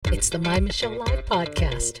It's the My Michelle Live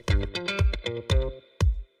podcast.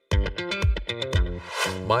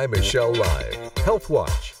 My Michelle Live, Health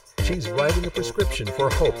Watch. She's writing a prescription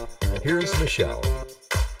for hope. Here's Michelle.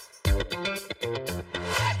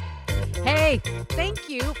 Hey, thank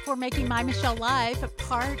you for making My Michelle Live a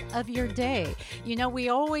part of your day. You know, we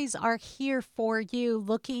always are here for you,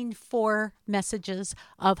 looking for messages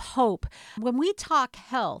of hope. When we talk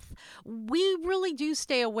health, we really do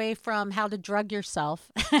stay away from how to drug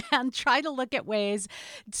yourself and try to look at ways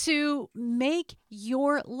to make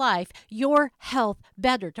your life, your health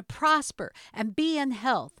better, to prosper and be in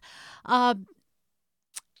health.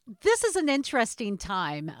 This is an interesting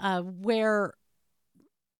time where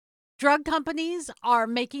drug companies are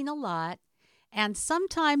making a lot, and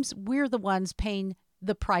sometimes we're the ones paying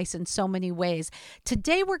the price in so many ways.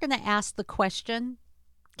 Today, we're going to ask the question,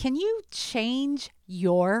 can you change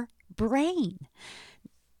your brain?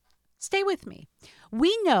 Stay with me.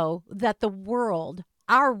 We know that the world,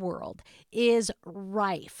 our world, is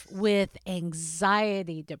rife with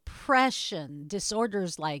anxiety, depression,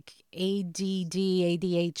 disorders like ADD,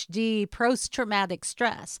 ADHD, post-traumatic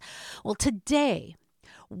stress. Well, today,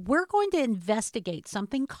 we're going to investigate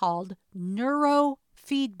something called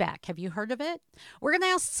neurofeedback. Have you heard of it? We're going to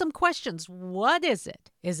ask some questions. What is it?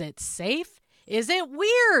 Is it safe? Is it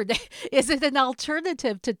weird? Is it an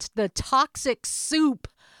alternative to the toxic soup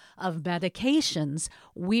of medications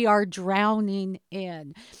we are drowning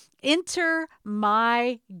in? Enter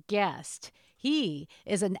my guest. He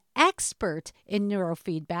is an expert in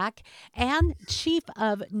neurofeedback and chief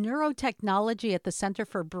of neurotechnology at the Center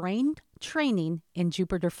for Brain Training in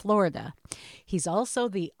Jupiter, Florida. He's also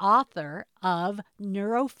the author of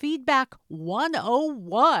Neurofeedback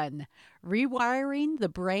 101, Rewiring the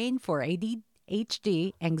Brain for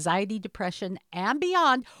ADHD, Anxiety, Depression, and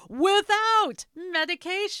Beyond Without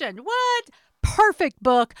Medication. What? Perfect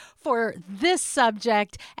book for this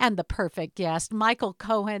subject and the perfect guest. Michael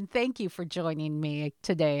Cohen, thank you for joining me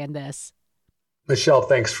today in this. Michelle,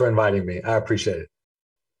 thanks for inviting me. I appreciate it.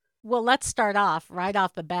 Well, let's start off right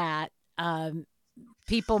off the bat.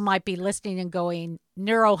 People might be listening and going,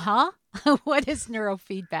 neuro, huh? What is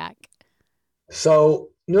neurofeedback? So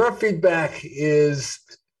neurofeedback is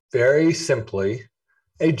very simply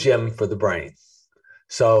a gym for the brain.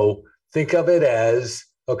 So think of it as,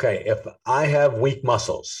 okay, if I have weak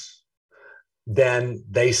muscles, then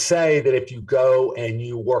they say that if you go and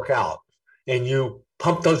you work out and you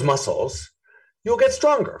pump those muscles, you'll get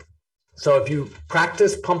stronger. So if you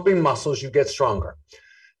practice pumping muscles, you get stronger.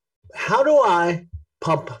 How do I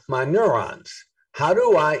pump my neurons? How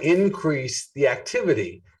do I increase the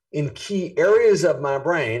activity in key areas of my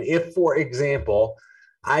brain if, for example,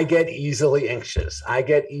 I get easily anxious, I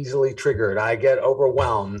get easily triggered, I get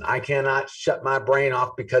overwhelmed, I cannot shut my brain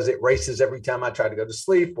off because it races every time I try to go to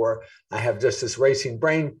sleep, or I have just this racing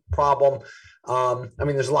brain problem.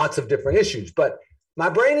 There's lots of different issues, but my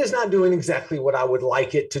brain is not doing exactly what I would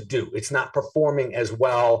like it to do. It's not performing as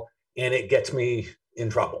well, and it gets me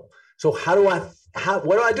in trouble. So what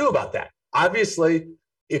do I do about that? Obviously,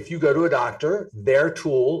 if you go to a doctor, their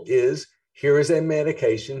tool is, here is a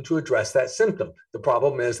medication to address that symptom. The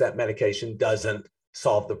problem is that medication doesn't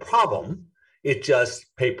solve the problem. It just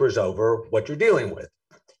papers over what you're dealing with.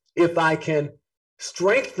 If I can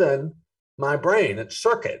strengthen my brain, it's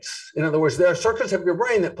circuits. In other words, there are circuits of your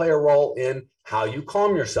brain that play a role in how you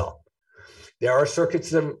calm yourself. There are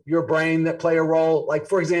circuits of your brain that play a role. Like,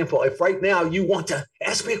 for example, if right now you want to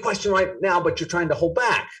ask me a question right now, but you're trying to hold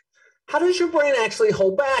back, how does your brain actually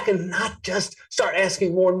hold back and not just start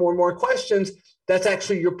asking more and more and more questions? That's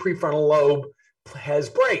actually your prefrontal lobe has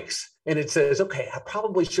brakes. And it says, okay, I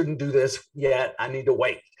probably shouldn't do this yet. I need to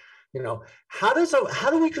wait. How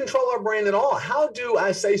do we control our brain at all? How do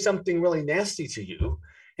I say something really nasty to you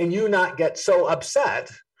and you not get so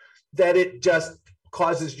upset that it just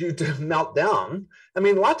causes you to melt down?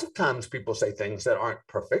 Lots of times people say things that aren't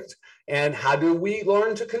perfect. And how do we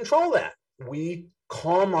learn to control that? We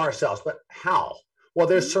calm ourselves, but how? Well,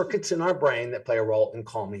 there's circuits in our brain that play a role in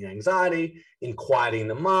calming anxiety, in quieting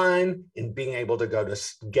the mind, in being able to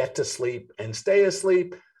get to sleep and stay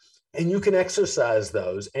asleep. And you can exercise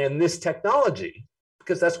those. And this technology,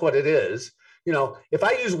 because that's what it is, if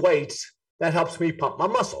I use weights, that helps me pump my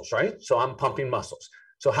muscles, right? So I'm pumping muscles.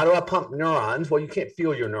 So how do I pump neurons? Well, you can't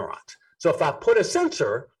feel your neurons. So if I put a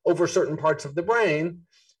sensor over certain parts of the brain,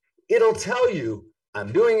 it'll tell you,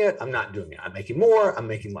 I'm doing it, I'm not doing it. I'm making more, I'm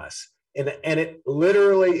making less. And it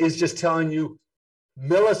literally is just telling you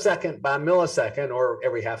millisecond by millisecond or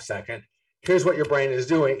every half second, here's what your brain is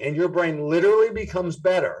doing. And your brain literally becomes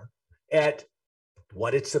better at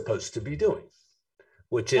what it's supposed to be doing,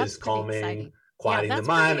 which is calming, quieting the that's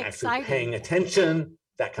mind, pretty actually exciting. paying attention,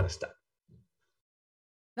 that kind of stuff.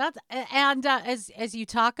 That's and as you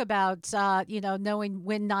talk about knowing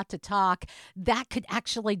when not to talk, that could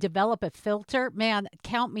actually develop a filter. Man,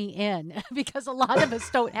 count me in because a lot of us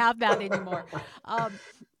don't have that anymore. Um,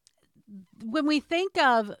 when we think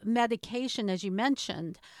of medication, as you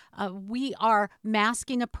mentioned, we are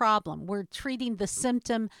masking a problem. We're treating the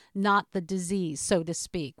symptom, not the disease, so to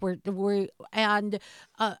speak. And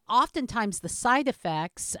oftentimes the side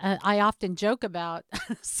effects. I often joke about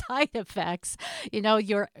side effects.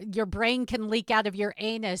 Your brain can leak out of your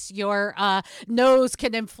anus. Your nose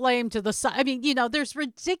can inflame to the side. I mean, there's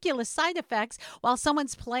ridiculous side effects while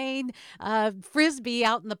someone's playing frisbee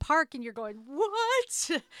out in the park, and you're going,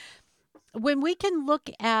 "What?" When we can look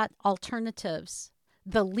at alternatives,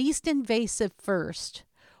 the least invasive first,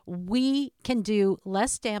 we can do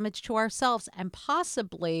less damage to ourselves and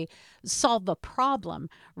possibly solve a problem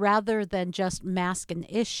rather than just mask an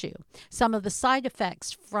issue. Some of the side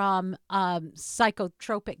effects from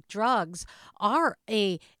psychotropic drugs are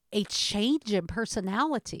a change in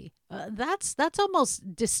personality. That's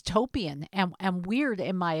almost dystopian and weird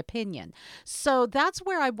in my opinion. So that's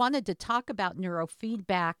where I wanted to talk about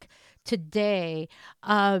neurofeedback today,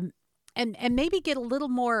 and maybe get a little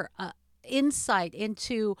more insight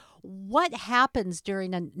into what happens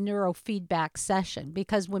during a neurofeedback session.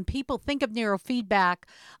 Because when people think of neurofeedback,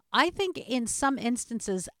 I think in some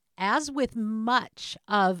instances, as with much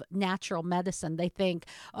of natural medicine, they think,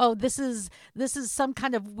 oh, this is some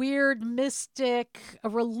kind of weird, mystic,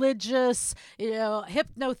 religious,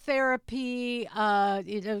 hypnotherapy,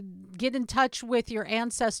 get in touch with your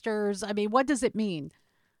ancestors. I mean, what does it mean?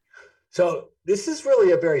 So this is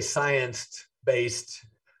really a very science-based,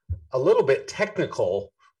 a little bit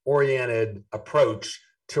technical-oriented approach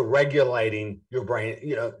to regulating your brain,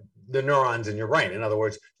 the neurons in your brain. In other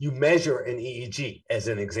words, you measure an EEG as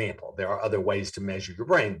an example. There are other ways to measure your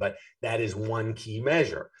brain, but that is one key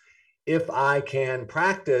measure. If I can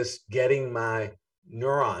practice getting my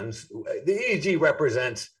neurons, the EEG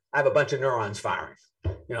represents, I have a bunch of neurons firing.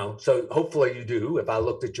 So hopefully you do. If I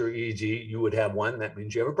looked at your EEG, you would have one. That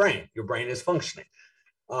means you have a brain. Your brain is functioning.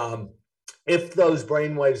 If those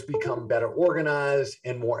brain waves become better organized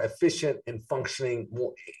and more efficient and functioning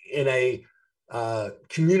more in a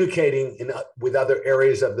communicating with other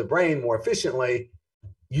areas of the brain more efficiently,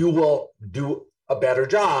 you will do a better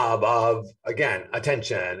job of, again,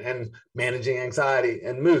 attention and managing anxiety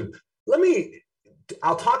and mood.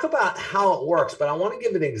 I'll talk about how it works, but I want to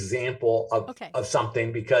give an example of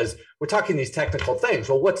something, because we're talking these technical things.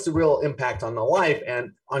 Well, what's the real impact on the life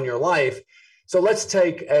and on your life? So let's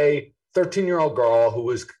take a 13-year-old girl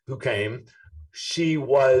who came. She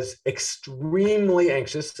was extremely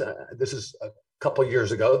anxious. This is a couple of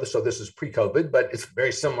years ago, so this is pre-COVID, but it's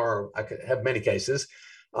very similar. I could have many cases.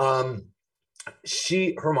 Her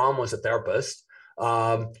mom was a therapist,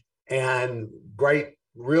 and great,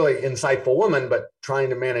 really insightful woman, but trying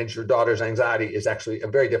to manage your daughter's anxiety is actually a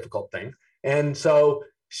very difficult thing. And so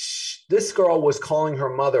this girl was calling her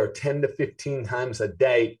mother 10 to 15 times a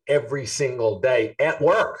day, every single day at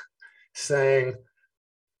work, saying,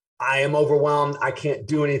 I am overwhelmed. I can't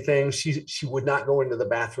do anything. She would not go into the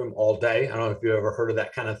bathroom all day. I don't know if you've ever heard of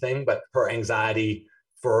that kind of thing, but her anxiety,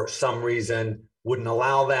 for some reason, wouldn't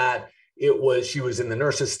allow that. She was in the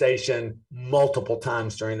nurse's station multiple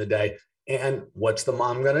times during the day. And what's the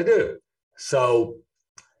mom going to do? So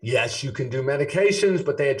yes, you can do medications,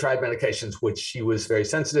 but they had tried medications, which she was very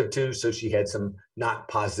sensitive to. So she had some not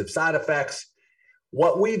positive side effects.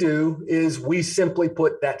 What we do is we simply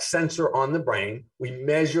put that sensor on the brain. We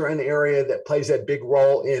measure an area that plays a big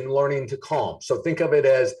role in learning to calm. So think of it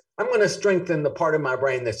as, I'm going to strengthen the part of my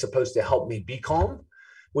brain that's supposed to help me be calm,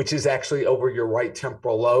 which is actually over your right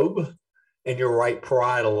temporal lobe and your right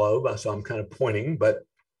parietal lobe. So I'm kind of pointing, but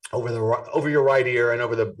over your right ear and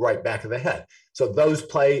over the right back of the head. So those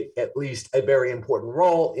play at least a very important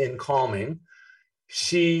role in calming.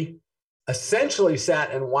 She essentially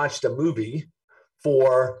sat and watched a movie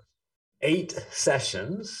for 8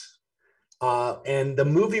 sessions. And the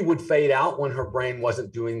movie would fade out when her brain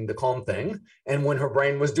wasn't doing the calm thing. And when her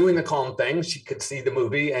brain was doing the calm thing, she could see the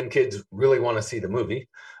movie, and kids really want to see the movie.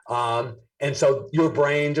 And so your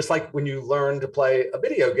brain, just like when you learn to play a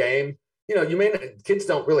video game, kids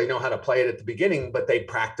don't really know how to play it at the beginning, but they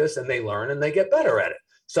practice and they learn and they get better at it.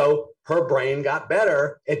 So her brain got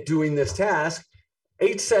better at doing this task.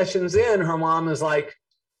 8 sessions in, her mom is like,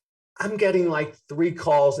 I'm getting like 3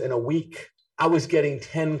 calls in a week. I was getting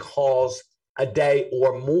 10 calls a day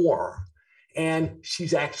or more. And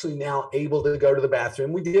she's actually now able to go to the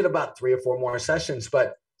bathroom. We did about 3 or 4 more sessions,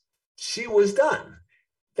 but she was done.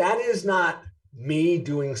 That is not me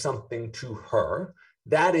doing something to her.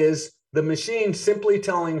 That is the machine simply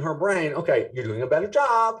telling her brain, okay, you're doing a better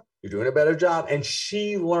job. You're doing a better job. And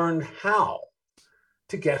she learned how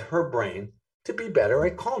to get her brain to be better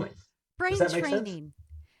at calming. Brain Does that make training. sense?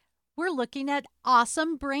 We're looking at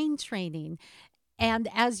awesome brain training. And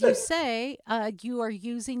as you say, you are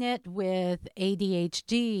using it with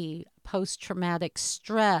ADHD, post traumatic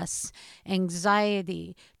stress,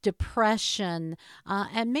 anxiety, depression,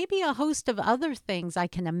 and maybe a host of other things I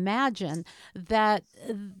can imagine that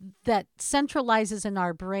centralizes in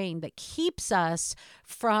our brain that keeps us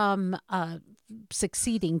from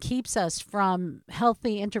succeeding, keeps us from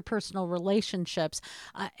healthy interpersonal relationships.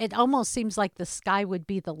 It almost seems like the sky would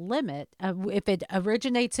be the limit. If it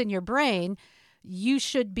originates in your brain, you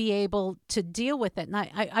should be able to deal with it. And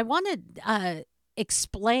I want to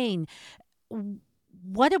explain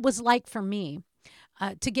what it was like for me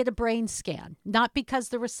to get a brain scan, not because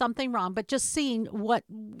there was something wrong, but just seeing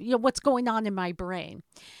what's going on in my brain.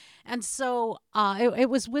 And so it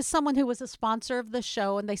was with someone who was a sponsor of the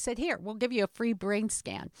show, and they said, "Here, we'll give you a free brain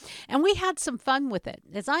scan." And we had some fun with it.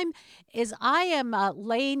 As I am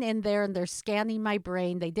laying in there and they're scanning my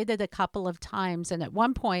brain, they did it a couple of times, and at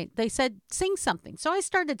one point they said, "Sing something." So I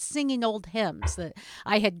started singing old hymns that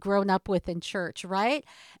I had grown up with in church, right?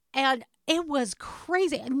 And it was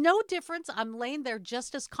crazy. No difference. I'm laying there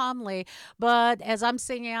just as calmly, but as I'm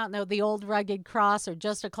singing out, the old rugged cross or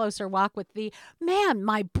just a closer walk with thee, man,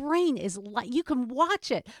 my brain is you can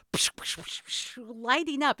watch it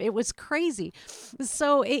lighting up. It was crazy.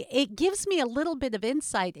 So it gives me a little bit of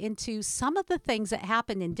insight into some of the things that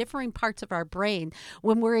happen in differing parts of our brain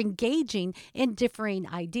when we're engaging in differing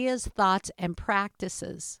ideas, thoughts, and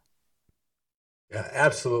practices. Yeah,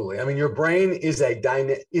 absolutely. I mean, your brain is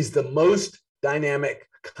the most dynamic,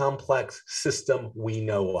 complex system we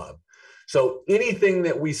know of. So anything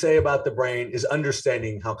that we say about the brain is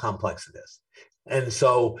understanding how complex it is. And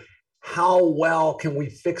so how well can we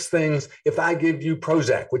fix things if I give you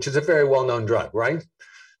Prozac, which is a very well-known drug, right?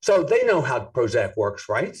 So they know how Prozac works,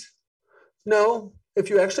 right? No. If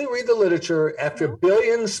you actually read the literature, after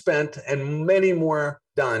billions spent and many more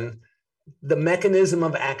done, the mechanism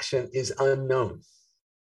of action is unknown.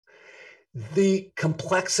 The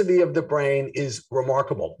complexity of the brain is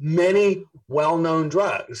remarkable. Many well-known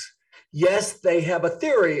drugs, yes, they have a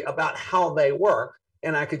theory about how they work,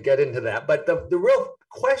 and I could get into that. But the real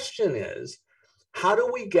question is, how do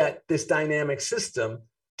we get this dynamic system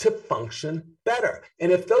to function better?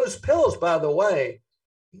 And if those pills, by the way,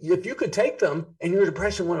 if you could take them and your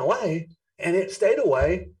depression went away and it stayed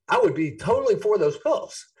away, I would be totally for those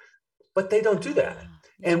pills. But they don't do that.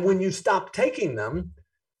 And when you stop taking them,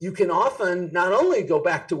 you can often not only go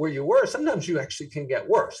back to where you were, sometimes you actually can get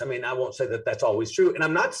worse. I mean, I won't say that that's always true. And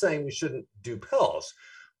I'm not saying we shouldn't do pills.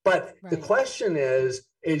 But the question is,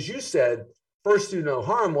 as you said, first do no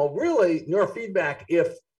harm. Well, really, neurofeedback,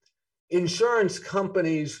 if insurance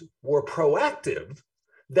companies were proactive,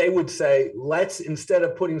 they would say, let's, instead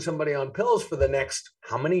of putting somebody on pills for the next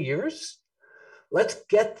how many years? Let's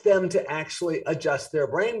get them to actually adjust their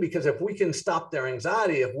brain, because if we can stop their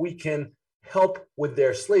anxiety, if we can help with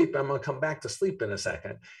their sleep, I'm going to come back to sleep in a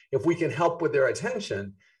second, if we can help with their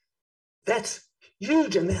attention, that's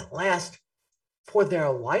huge. And that lasts for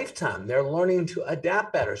their lifetime. They're learning to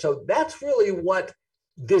adapt better. So that's really what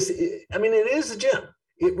this is. I mean, it is a gym.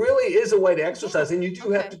 It really is a way to exercise, and you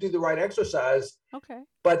do have to do the right exercise.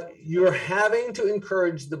 But you're having to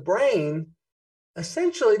encourage the brain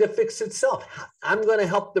essentially to fix itself. I'm going to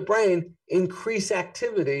help the brain increase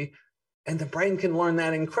activity, and the brain can learn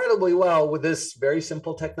that incredibly well with this very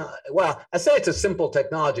simple technology. Well, I say it's a simple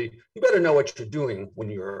technology. You better know what you're doing when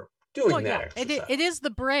you're doing that exercise. It is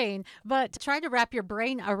the brain, but try to wrap your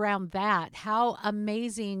brain around that. How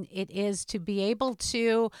amazing it is to be able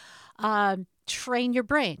to train your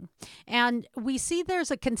brain. And we see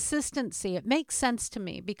there's a consistency. It makes sense to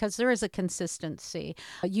me because there is a consistency.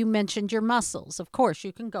 You mentioned your muscles. Of course,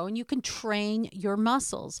 you can go and you can train your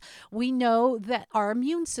muscles. We know that our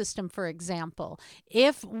immune system, for example,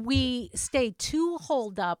 if we stay too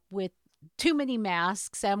holed up with too many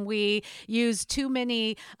masks and we use too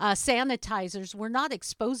many sanitizers, we're not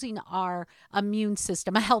exposing our immune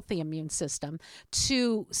system, a healthy immune system,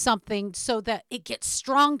 to something so that it gets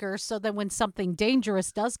stronger, so that when something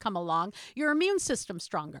dangerous does come along, your immune system's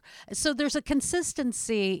stronger. So there's a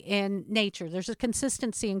consistency in nature. There's a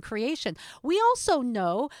consistency in creation. We also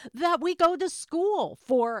know that we go to school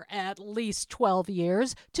for at least 12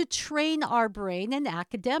 years to train our brain in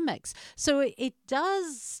academics. So it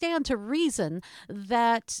does stand to reason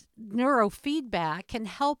that neurofeedback can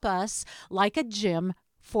help us, like a gym,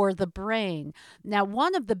 for the brain. Now,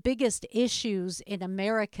 one of the biggest issues in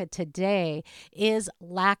America today is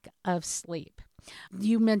lack of sleep.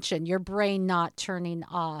 You mentioned your brain not turning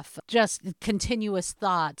off, just continuous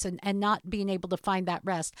thoughts and not being able to find that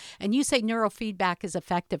rest. And you say neurofeedback is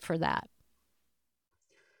effective for that.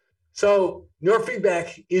 So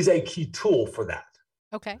neurofeedback is a key tool for that.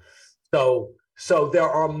 Okay. So there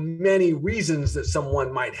are many reasons that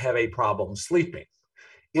someone might have a problem sleeping.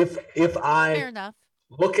 If Fair I enough.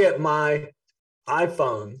 look at my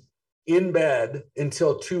iPhone in bed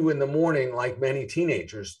until 2 a.m, like many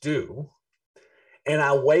teenagers do, and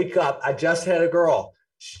I wake up, I just had a girl.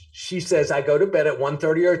 She says I go to bed at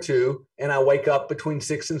 1:30 or 2, and I wake up between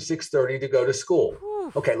 6 and 6:30 to go to school.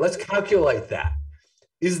 Whew. Okay, let's calculate that.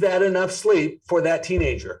 Is that enough sleep for that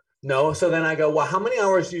teenager? No. So then I go, well, how many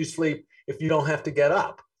hours do you sleep if you don't have to get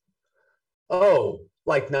up? Oh,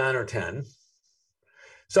 like 9 or 10.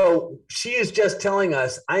 So she is just telling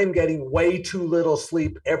us, I am getting way too little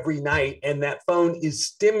sleep every night, and that phone is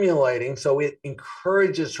stimulating. So it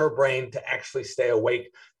encourages her brain to actually stay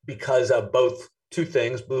awake because of both two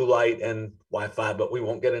things, blue light and Wi-Fi, but we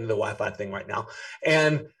won't get into the Wi-Fi thing right now.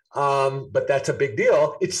 And but that's a big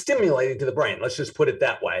deal. It's stimulating to the brain. Let's just put it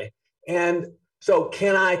that way. And so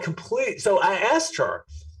so I asked her,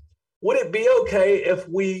 would it be okay if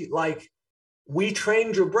we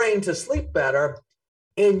trained your brain to sleep better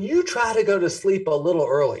and you try to go to sleep a little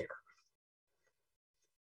earlier?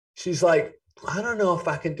 She's like, I don't know if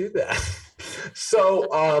I can do that.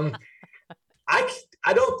 So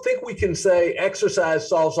I don't think we can say exercise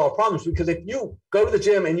solves all problems, because if you go to the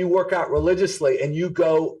gym and you work out religiously and you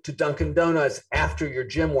go to Dunkin' Donuts after your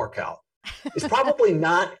gym workout, it's probably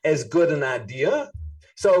not as good an idea.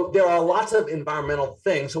 So there are lots of environmental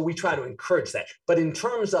things. So we try to encourage that. But in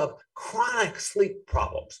terms of chronic sleep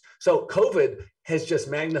problems, so COVID has just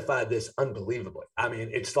magnified this unbelievably. I mean,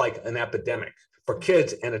 it's like an epidemic for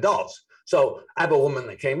kids and adults. So I have a woman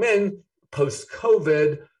that came in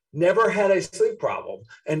post-COVID, never had a sleep problem,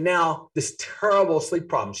 and now this terrible sleep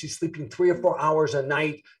problem. She's sleeping 3 or 4 hours a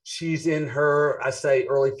night. She's in her, I say,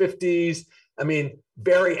 early 50s. I mean,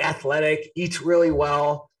 very athletic, eats really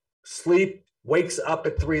well, sleep, wakes up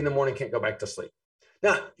at 3 a.m, can't go back to sleep.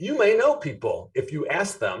 Now, you may know people, if you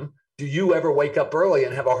ask them, do you ever wake up early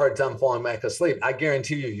and have a hard time falling back asleep? I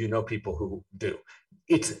guarantee you, you know people who do.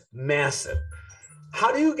 It's massive.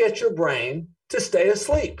 How do you get your brain to stay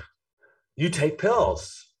asleep? You take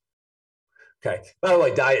pills. Okay. By the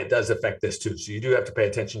way, diet does affect this too. So you do have to pay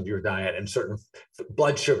attention to your diet, and certain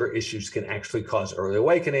blood sugar issues can actually cause early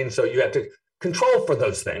awakening. So you have to control for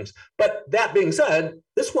those things. But that being said,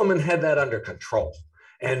 this woman had that under control.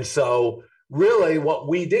 And so really what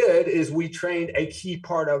we did is we trained a key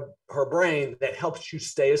part of her brain that helps you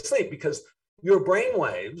stay asleep, because your brain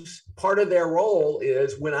waves, part of their role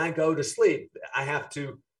is when I go to sleep, I have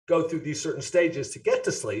to go through these certain stages to get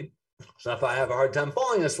to sleep. So if I have a hard time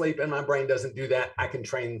falling asleep and my brain doesn't do that, I can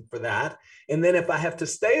train for that. And then if I have to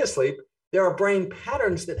stay asleep, there are brain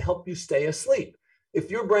patterns that help you stay asleep. If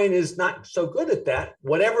your brain is not so good at that,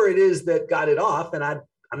 whatever it is that got it off, and I'm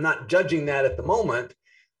not judging that at the moment,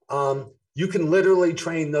 you can literally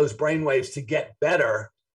train those brain waves to get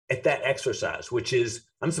better at that exercise, which is,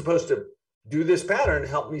 I'm supposed to do this pattern to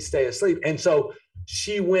help me stay asleep. And so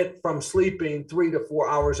she went from sleeping 3 to 4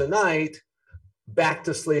 hours a night back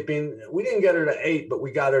to sleeping. We didn't get her to 8, but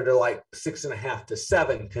we got her to like 6.5 to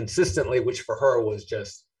 7 consistently, which for her was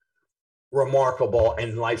just remarkable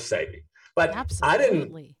and life-saving. But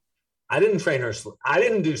Absolutely. I didn't train her. I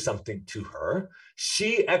didn't do something to her.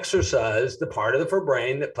 She exercised the part of her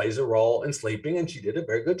brain that plays a role in sleeping, and she did a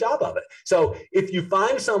very good job of it. So if you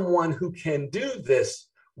find someone who can do this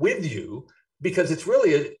with you, because it's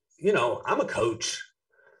really, I'm a coach.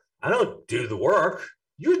 I don't do the work.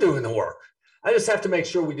 You're doing the work. I just have to make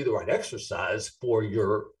sure we do the right exercise for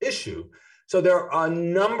your issue. So there are a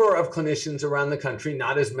number of clinicians around the country,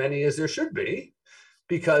 not as many as there should be,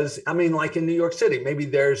 because, like in New York City, maybe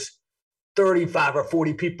there's 35 or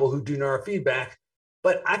 40 people who do neurofeedback,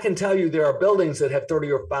 but I can tell you there are buildings that have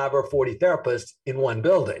 35 or 40 therapists in one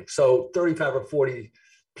building. So 35 or 40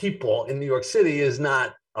 people in New York City is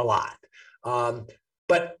not a lot.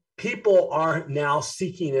 But people are now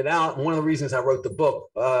seeking it out. And one of the reasons I wrote the book,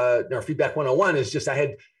 Neurofeedback 101, is just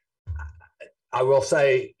I will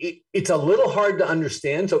say it's a little hard to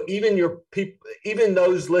understand. So even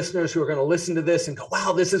those listeners who are going to listen to this and go,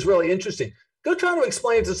 wow, this is really interesting, go try to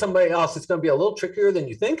explain it to somebody else. It's going to be a little trickier than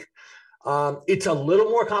you think. It's a little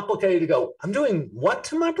more complicated to go, I'm doing what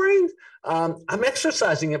to my brain? I'm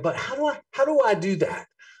exercising it, but how do I do that?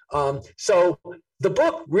 So the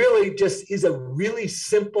book really just is a really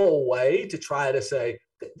simple way to try to say,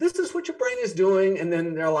 this is what your brain is doing. And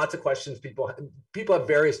then there are lots of questions. People have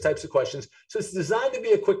various types of questions. So it's designed to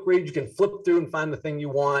be a quick read. You can flip through and find the thing you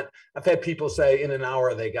want. I've had people say in an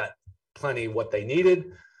hour, they got plenty of what they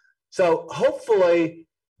needed. So hopefully,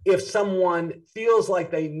 if someone feels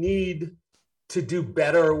like they need to do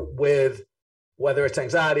better with whether it's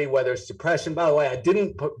anxiety, whether it's depression, by the way,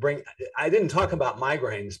 I didn't talk about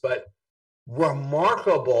migraines, but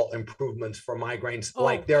remarkable improvements for migraines.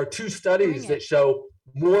 Like there are 2 studies that show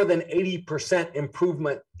more than 80%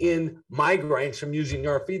 improvement in migraines from using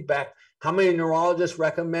neurofeedback. How many neurologists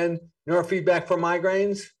recommend neurofeedback for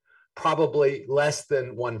migraines? Probably less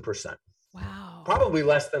than 1%. Wow. Probably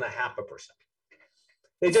less than 0.5%.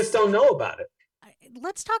 They just don't know about it.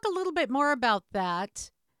 Let's talk a little bit more about that.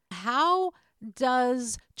 How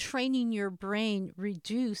does training your brain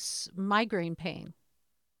reduce migraine pain?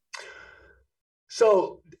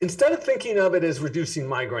 So instead of thinking of it as reducing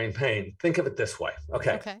migraine pain, think of it this way.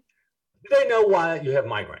 Okay. Do they know why you have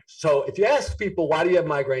migraines? So if you ask people, why do you have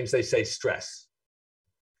migraines? They say stress.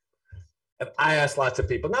 I ask lots of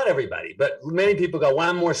people, not everybody, but many people go, well,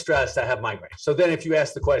 I'm more stressed, I have migraines. So then if you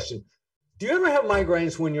ask the question, do you ever have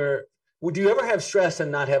migraines would you ever have stress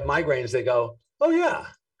and not have migraines? They go, oh yeah.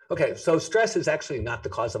 Okay, so stress is actually not the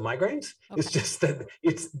cause of migraines. Okay. It's just that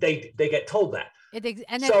they get told that. It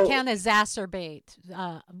can exacerbate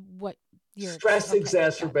what you're... Stress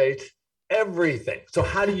exacerbates everything. So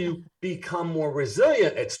how do you become more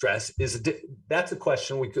resilient at stress? That's a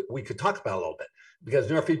question we could talk about a little bit, because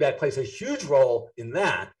neurofeedback plays a huge role in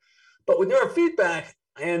that. But with neurofeedback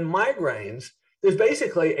and migraines, there's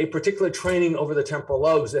basically a particular training over the temporal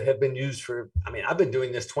lobes that have been used I've been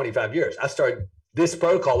doing this 25 years. This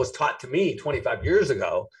protocol was taught to me 25 years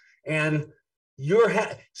ago. And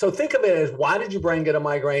so think of it as, why did your brain get a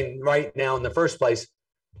migraine right now in the first place?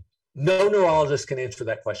 No neurologist can answer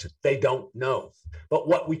that question. They don't know. But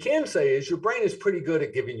what we can say is your brain is pretty good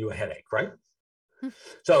at giving you a headache, right?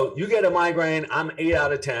 So you get a migraine, I'm 8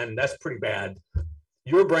 out of 10, that's pretty bad.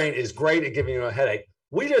 Your brain is great at giving you a headache.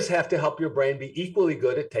 We just have to help your brain be equally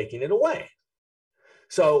good at taking it away.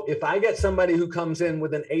 So if I get somebody who comes in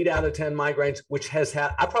with an 8 out of 10 migraines, which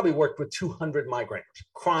I probably worked with 200 migraineurs,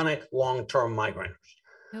 chronic long-term migraineurs.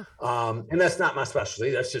 And that's not my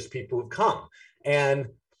specialty. That's just people who've come. And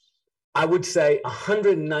I would say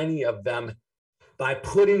 190 of them, by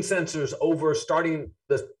putting sensors over starting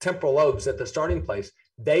the temporal lobes at the starting place,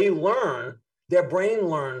 their brain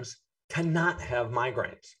learns to not have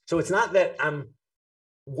migraines. So it's not that I'm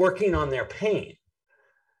working on their pain.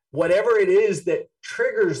 Whatever it is that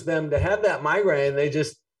triggers them to have that migraine, it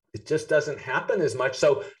just doesn't happen as much.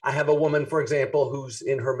 So I have a woman, for example, who's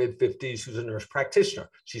in her mid-50s, who's a nurse practitioner.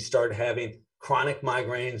 She started having chronic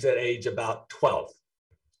migraines at age about 12.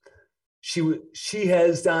 She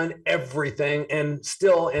has done everything and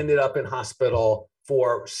still ended up in hospital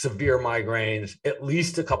for severe migraines at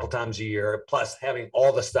least a couple times a year, plus having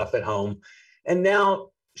all the stuff at home. And now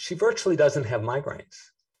she virtually doesn't have migraines.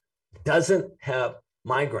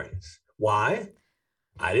 Why?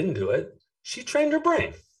 I didn't do it. She trained her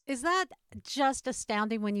brain. Is that just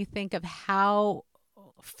astounding when you think of how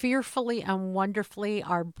fearfully and wonderfully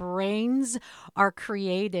our brains are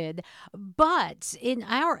created? But in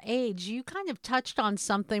our age, you kind of touched on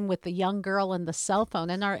something with the young girl and the cell phone.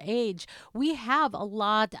 In our age, we have a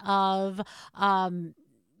lot of 5G,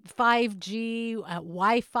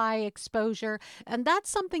 Wi-Fi exposure, and that's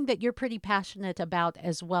something that you're pretty passionate about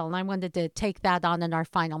as well. And I wanted to take that on in our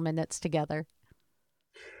final minutes together.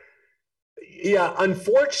 Yeah,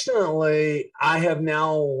 unfortunately, I have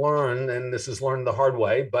now learned, and this is learned the hard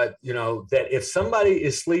way, but that if somebody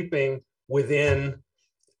is sleeping within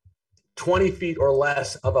 20 feet or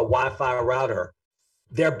less of a Wi-Fi router,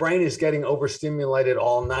 their brain is getting overstimulated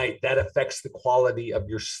all night. That affects the quality of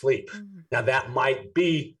your sleep. Mm-hmm. Now, that might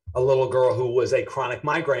be a little girl who was a chronic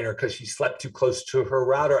migrainer because she slept too close to her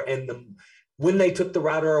router. And when they took the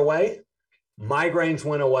router away, migraines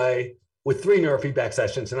went away with 3 neurofeedback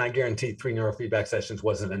sessions. And I guarantee 3 neurofeedback sessions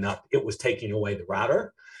wasn't enough. It was taking away the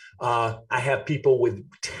router. I have people with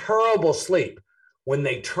terrible sleep when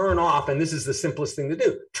they turn off, and this is the simplest thing to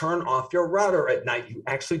do, turn off your router at night. You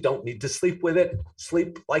actually don't need to sleep with it.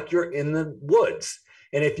 Sleep like you're in the woods.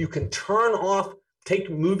 And if you can turn off,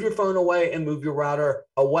 move your phone away and move your router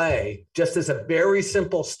away, just as a very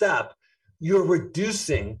simple step, you're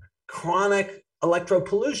reducing chronic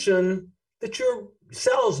electropollution that your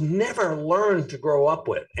cells never learn to grow up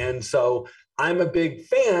with. And so I'm a big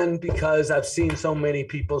fan because I've seen so many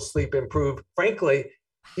people's sleep improve, frankly,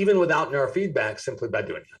 even without neurofeedback, simply by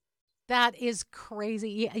doing it. That is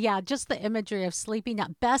crazy. Yeah, just the imagery of sleeping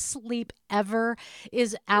out. Best sleep ever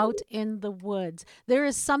is out in the woods. There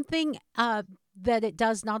is something that it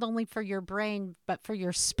does not only for your brain, but for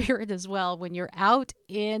your spirit as well. When you're out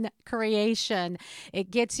in creation,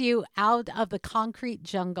 it gets you out of the concrete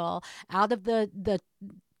jungle, out of the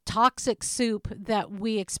toxic soup that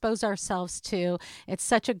we expose ourselves to. It's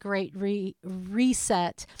such a great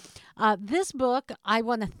reset. This book, I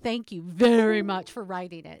want to thank you very much for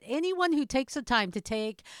writing it. Anyone who takes the time to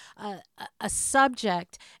take a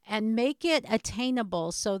subject and make it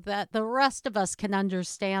attainable so that the rest of us can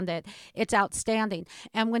understand it, it's outstanding.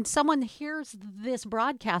 And when someone hears this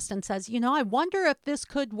broadcast and says, I wonder if this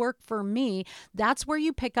could work for me, that's where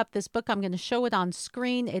you pick up this book. I'm going to show it on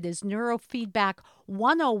screen. It is Neurofeedback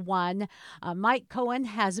 101. Mike Cohen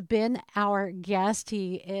has been our guest.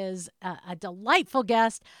 He is a delightful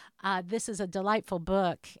guest. This is a delightful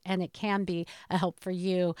book, and it can be a help for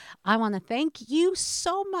you. I want to thank you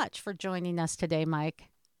so much for joining us today, Mike.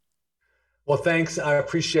 Well, thanks. I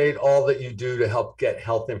appreciate all that you do to help get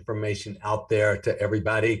health information out there to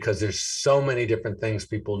everybody, because there's so many different things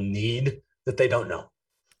people need that they don't know.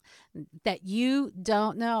 That you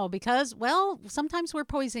don't know because, sometimes we're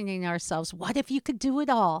poisoning ourselves. What if you could do it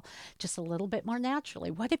all just a little bit more naturally?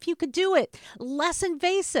 What if you could do it less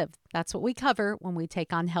invasive? That's what we cover when we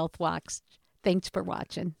take on Health Watch. Thanks for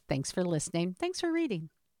watching. Thanks for listening. Thanks for reading.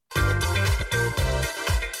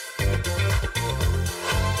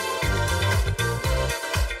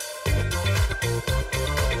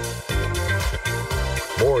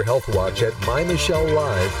 More Health Watch at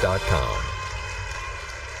mymichellelive.com.